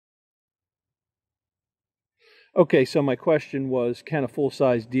Okay, so my question was, can a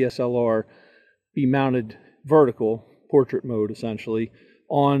full-size DSLR be mounted vertical, portrait mode essentially,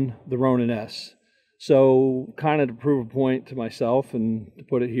 on the Ronin S? So kind of to prove a point to myself and to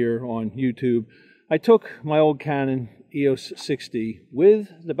put it here on YouTube, I took my old Canon EOS 6D with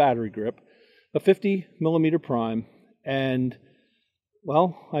the battery grip, a 50mm prime, and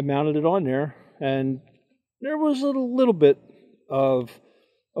well, I mounted it on there, and there was a little bit of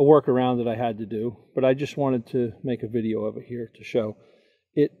a workaround that I had to do, but I just wanted to make a video of it here to show.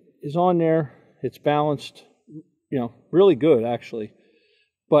 It is on there, it's balanced, you know, really good actually.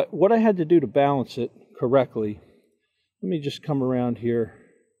 But what I had to do to balance it correctly, let me just come around here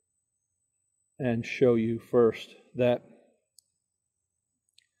and show you first that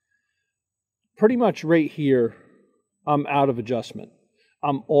pretty much right here, I'm out of adjustment.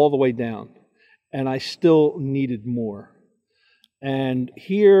 I'm all the way down, and I still needed more. And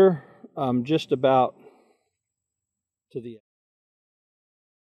here, I'm just about to the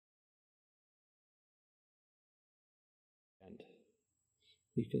end.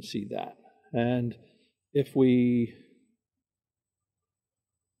 You can see that. And if we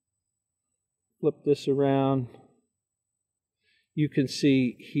flip this around, you can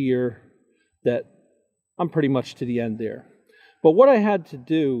see here that I'm pretty much to the end there. But what I had to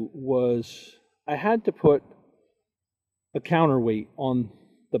do was I had to put a counterweight on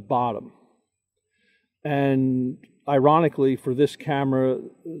the bottom. And ironically, for this camera,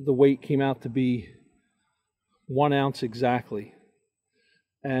 the weight came out to be 1 ounce exactly.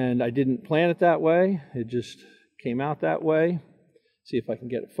 And I didn't plan it that way. It just came out that way. See if I can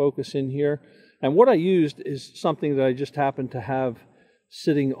get a focus in here. And what I used is something that I just happened to have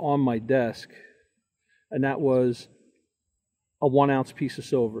sitting on my desk. And that was a 1 ounce piece of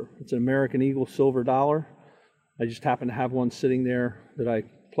silver. It's an American Eagle silver dollar. I just happen to have one sitting there that I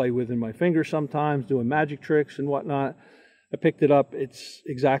play with in my finger sometimes, doing magic tricks and whatnot. I picked it up. It's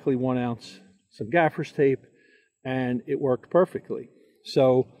exactly 1 ounce. Some gaffer's tape, and it worked perfectly.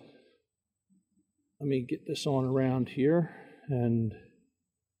 So let me get this on around here. And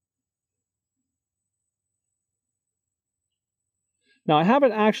now I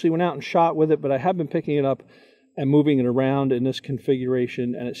haven't actually went out and shot with it, but I have been picking it up and moving it around in this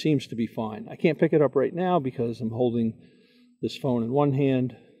configuration, and it seems to be fine. I can't pick it up right now because I'm holding this phone in one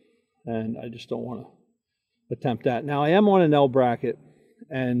hand, and I just don't want to attempt that. Now, I am on an L bracket,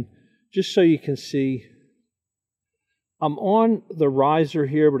 and just so you can see, I'm on the riser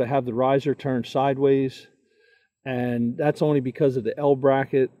here, but I have the riser turned sideways, and that's only because of the L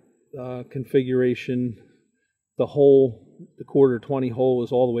bracket configuration. The hole, the quarter 20 hole,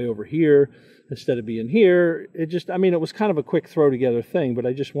 is all the way over here instead of being here. It just, I mean, it was kind of a quick throw together thing, but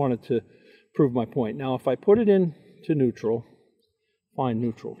I just wanted to prove my point. Now, if I put it into neutral, find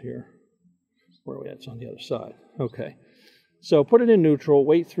neutral here. Where are we at? It's on the other side. Okay. So put it in neutral,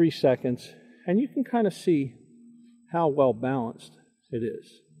 wait 3 seconds, and you can kind of see how well balanced it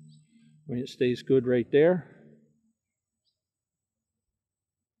is. I mean, it stays good right there.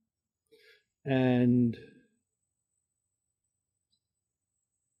 And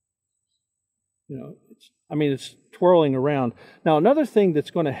you know, it's twirling around. Now, another thing that's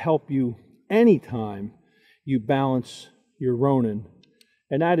going to help you anytime you balance your Ronin,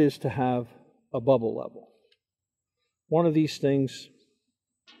 and that is to have a bubble level. One of these things,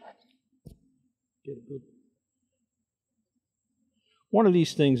 one of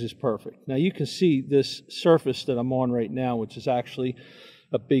these things is perfect. Now, you can see this surface that I'm on right now, which is actually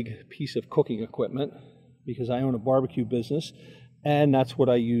a big piece of cooking equipment because I own a barbecue business. And that's what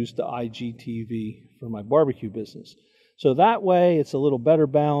I use the IGTV for my barbecue business. So that way it's a little better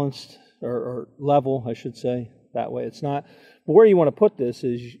balanced, or level, I should say. That way it's not. But where you want to put this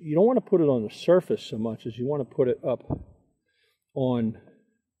is you don't want to put it on the surface so much as you want to put it up on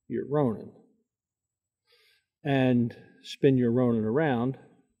your Ronin. And spin your Ronin around.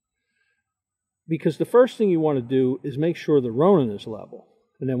 Because the first thing you want to do is make sure the Ronin is level.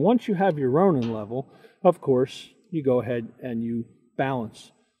 And then once you have your Ronin level, of course, you go ahead and you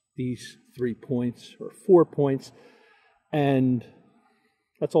balance these 3 points or 4 points, and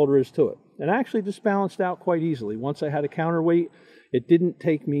that's all there is to it. And actually just balanced out quite easily. Once I had a counterweight, it didn't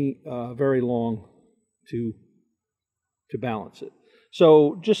take me very long to balance it.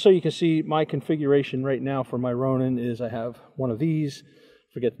 So just so you can see, my configuration right now for my Ronin is I have one of these,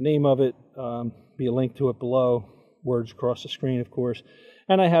 forget the name of it, be a link to it below, words across the screen, of course,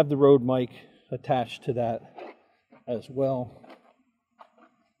 and I have the Rode mic attached to that as well.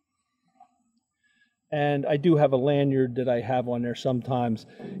 And I do have a lanyard that I have on there sometimes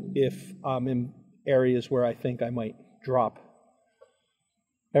if I'm in areas where I think I might drop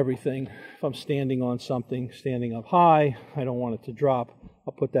everything. If I'm standing on something, standing up high, I don't want it to drop,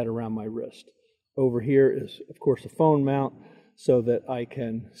 I'll put that around my wrist. Over here is, of course, a phone mount so that I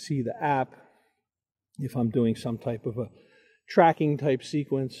can see the app if I'm doing some type of a tracking type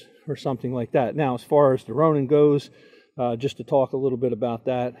sequence or something like that. Now, as far as the Ronin goes, just to talk a little bit about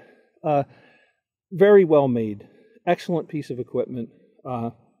that, very well made, excellent piece of equipment.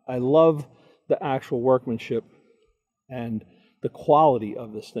 I love the actual workmanship and the quality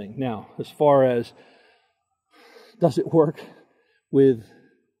of this thing. Now, as far as does it work with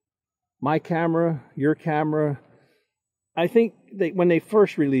my camera, your camera, I think when they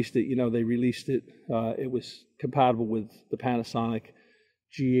first released it, they released it, it was compatible with the Panasonic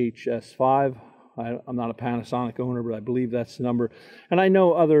GHS5. I'm not a Panasonic owner, but I believe that's the number. And I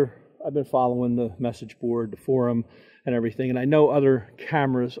know I've been following the message board, the forum, and everything, and I know other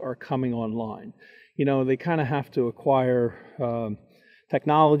cameras are coming online. They kind of have to acquire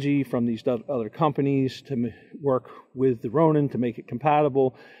technology from these other companies to work with the Ronin to make it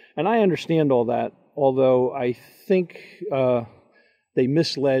compatible. And I understand all that, although I think they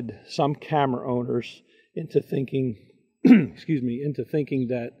misled some camera owners into thinking, into thinking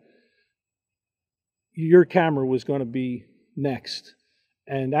that your camera was going to be next.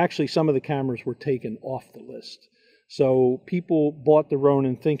 And actually, some of the cameras were taken off the list. So people bought the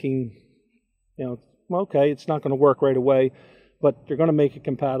Ronin thinking, okay, it's not going to work right away, but they're going to make it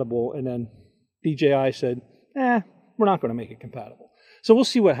compatible. And then DJI said, we're not going to make it compatible. So we'll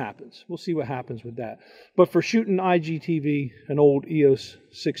see what happens. We'll see what happens with that. But for shooting IGTV, an old EOS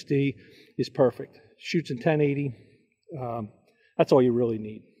 6D is perfect. Shoots in 1080. That's all you really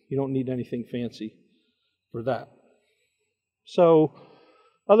need. You don't need anything fancy for that. So,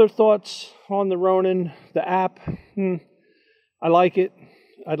 other thoughts on the Ronin, the app? I like it.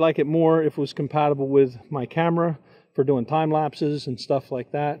 I'd like it more if it was compatible with my camera for doing time lapses and stuff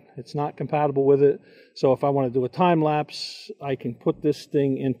like that. It's not compatible with it. So if I want to do a time lapse, I can put this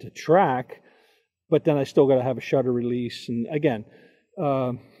thing into track, but then I still got to have a shutter release. And again,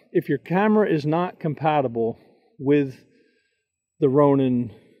 if your camera is not compatible with the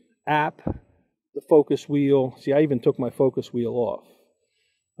Ronin app, the focus wheel, see, I even took my focus wheel off.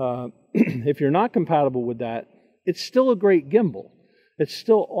 If you're not compatible with that, it's still a great gimbal. It's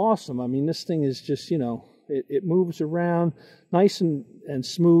still awesome. I mean, this thing is just, it moves around nice and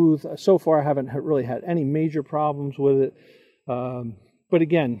smooth. So far, I haven't really had any major problems with it. But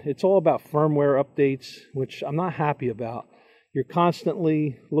again, it's all about firmware updates, which I'm not happy about. You're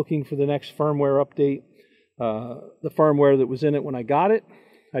constantly looking for the next firmware update. The firmware that was in it when I got it,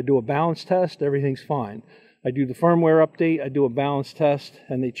 I do a balance test, everything's fine. I do the firmware update, I do a balance test,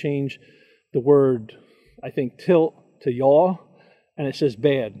 and they change the word, I think, tilt to yaw, and it says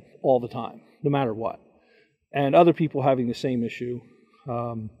bad all the time, no matter what. And other people having the same issue.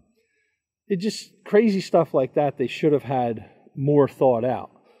 It just, crazy stuff like that, they should have had more thought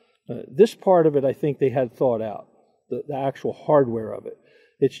out. This part of it, I think they had thought out, the actual hardware of it.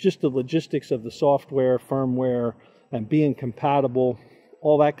 It's just the logistics of the software, firmware, and being compatible,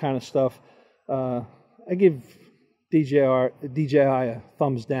 all that kind of stuff. I give DJI a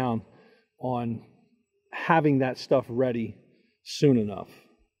thumbs down on having that stuff ready soon enough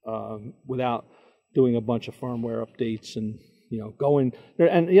without doing a bunch of firmware updates and going there.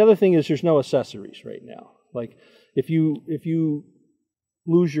 And the other thing is there's no accessories right now. Like if you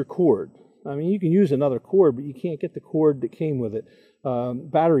lose your cord, I mean, you can use another cord, but you can't get the cord that came with it.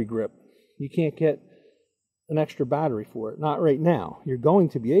 Battery grip, you can't get an extra battery for it. Not right now. You're going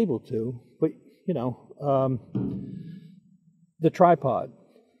to be able to, but the tripod.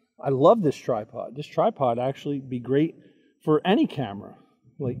 I love this tripod. This tripod actually be great for any camera.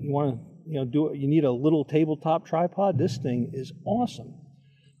 Like you want to, you need a little tabletop tripod. This thing is awesome,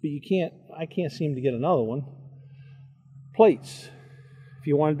 but I can't seem to get another one. Plates. If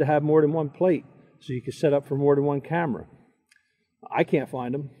you wanted to have more than one plate, so you could set up for more than one camera. I can't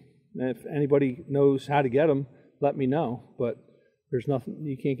find them. And if anybody knows how to get them, let me know. But there's nothing,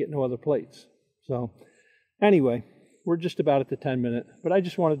 you can't get no other plates. So anyway, we're just about at the 10-minute. But I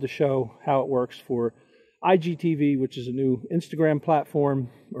just wanted to show how it works for IGTV, which is a new Instagram platform,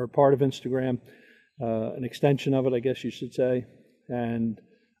 or part of Instagram, an extension of it, I guess you should say. And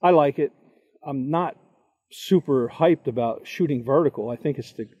I like it. I'm not super hyped about shooting vertical. I think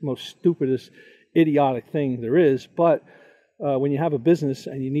it's the most stupidest, idiotic thing there is. But when you have a business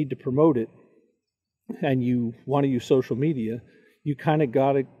and you need to promote it, and you want to use social media, you kind of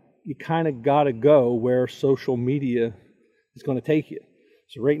gotta go where social media is going to take you.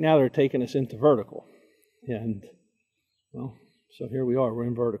 So right now they're taking us into vertical, and well, so here we are. We're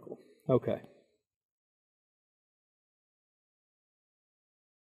in vertical. Okay.